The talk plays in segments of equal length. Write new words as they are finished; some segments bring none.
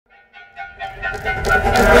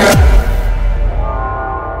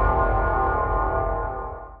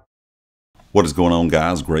What is going on,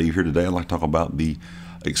 guys? Grave here today. I'd like to talk about the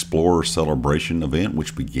Explorer Celebration event,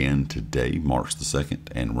 which began today, March the 2nd,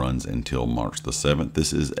 and runs until March the 7th.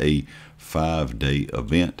 This is a 5-day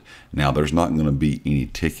event. Now, there's not going to be any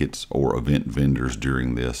tickets or event vendors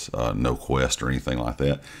during this, no quest or anything like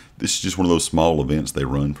that. This is just one of those small events they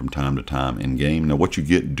run from time to time in game. Now, what you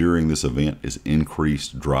get during this event is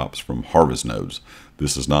increased drops from harvest nodes.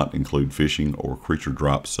 This does not include fishing or creature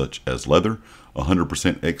drops such as leather, 100%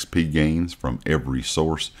 XP gains from every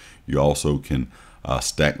source. You also can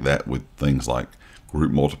stack that with things like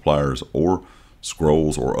group multipliers or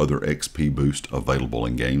scrolls or other XP boost available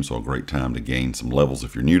in game. So a great time to gain some levels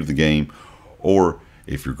if you're new to the game or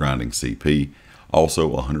if you're grinding CP. Also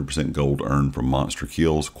 100% gold earned from monster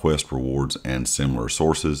kills, quest rewards, and similar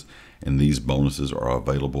sources. And these bonuses are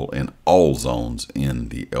available in all zones in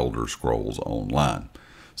the Elder Scrolls Online.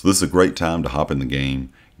 So this is a great time to hop in the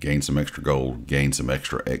game, gain some extra gold, gain some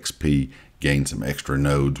extra XP, gain some extra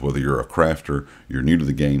nodes. Whether you're a crafter, you're new to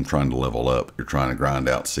the game trying to level up, you're trying to grind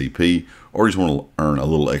out CP, or you just want to earn a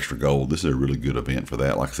little extra gold, this is a really good event for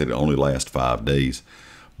that. Like I said, it only lasts 5 days.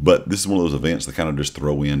 But this is one of those events they kind of just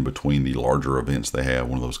throw in between the larger events they have.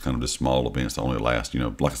 One of those kind of just small events that only last,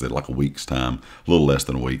 like I said, like a week's time, a little less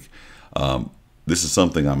than a week. This is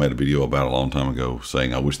something I made a video about a long time ago,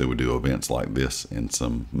 saying I wish they would do events like this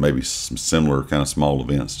and maybe some similar kind of small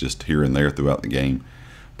events just here and there throughout the game,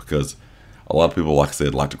 because a lot of people, like I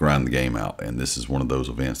said, like to grind the game out, and this is one of those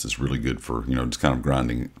events that's really good for just kind of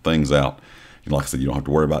grinding things out. Like I said, you don't have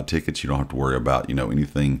to worry about tickets, you don't have to worry about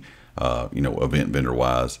anything event vendor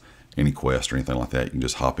wise, any quest or anything like that. You can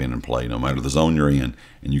just hop in and play no matter the zone you're in,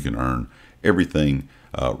 and you can earn everything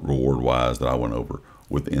reward wise that I went over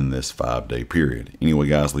within this 5-day period. Anyway,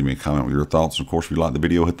 guys, leave me a comment with your thoughts. Of course, if you like the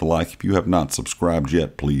video, hit the like. If you have not subscribed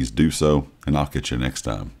yet, please do so, and I'll catch you next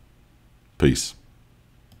time. Peace.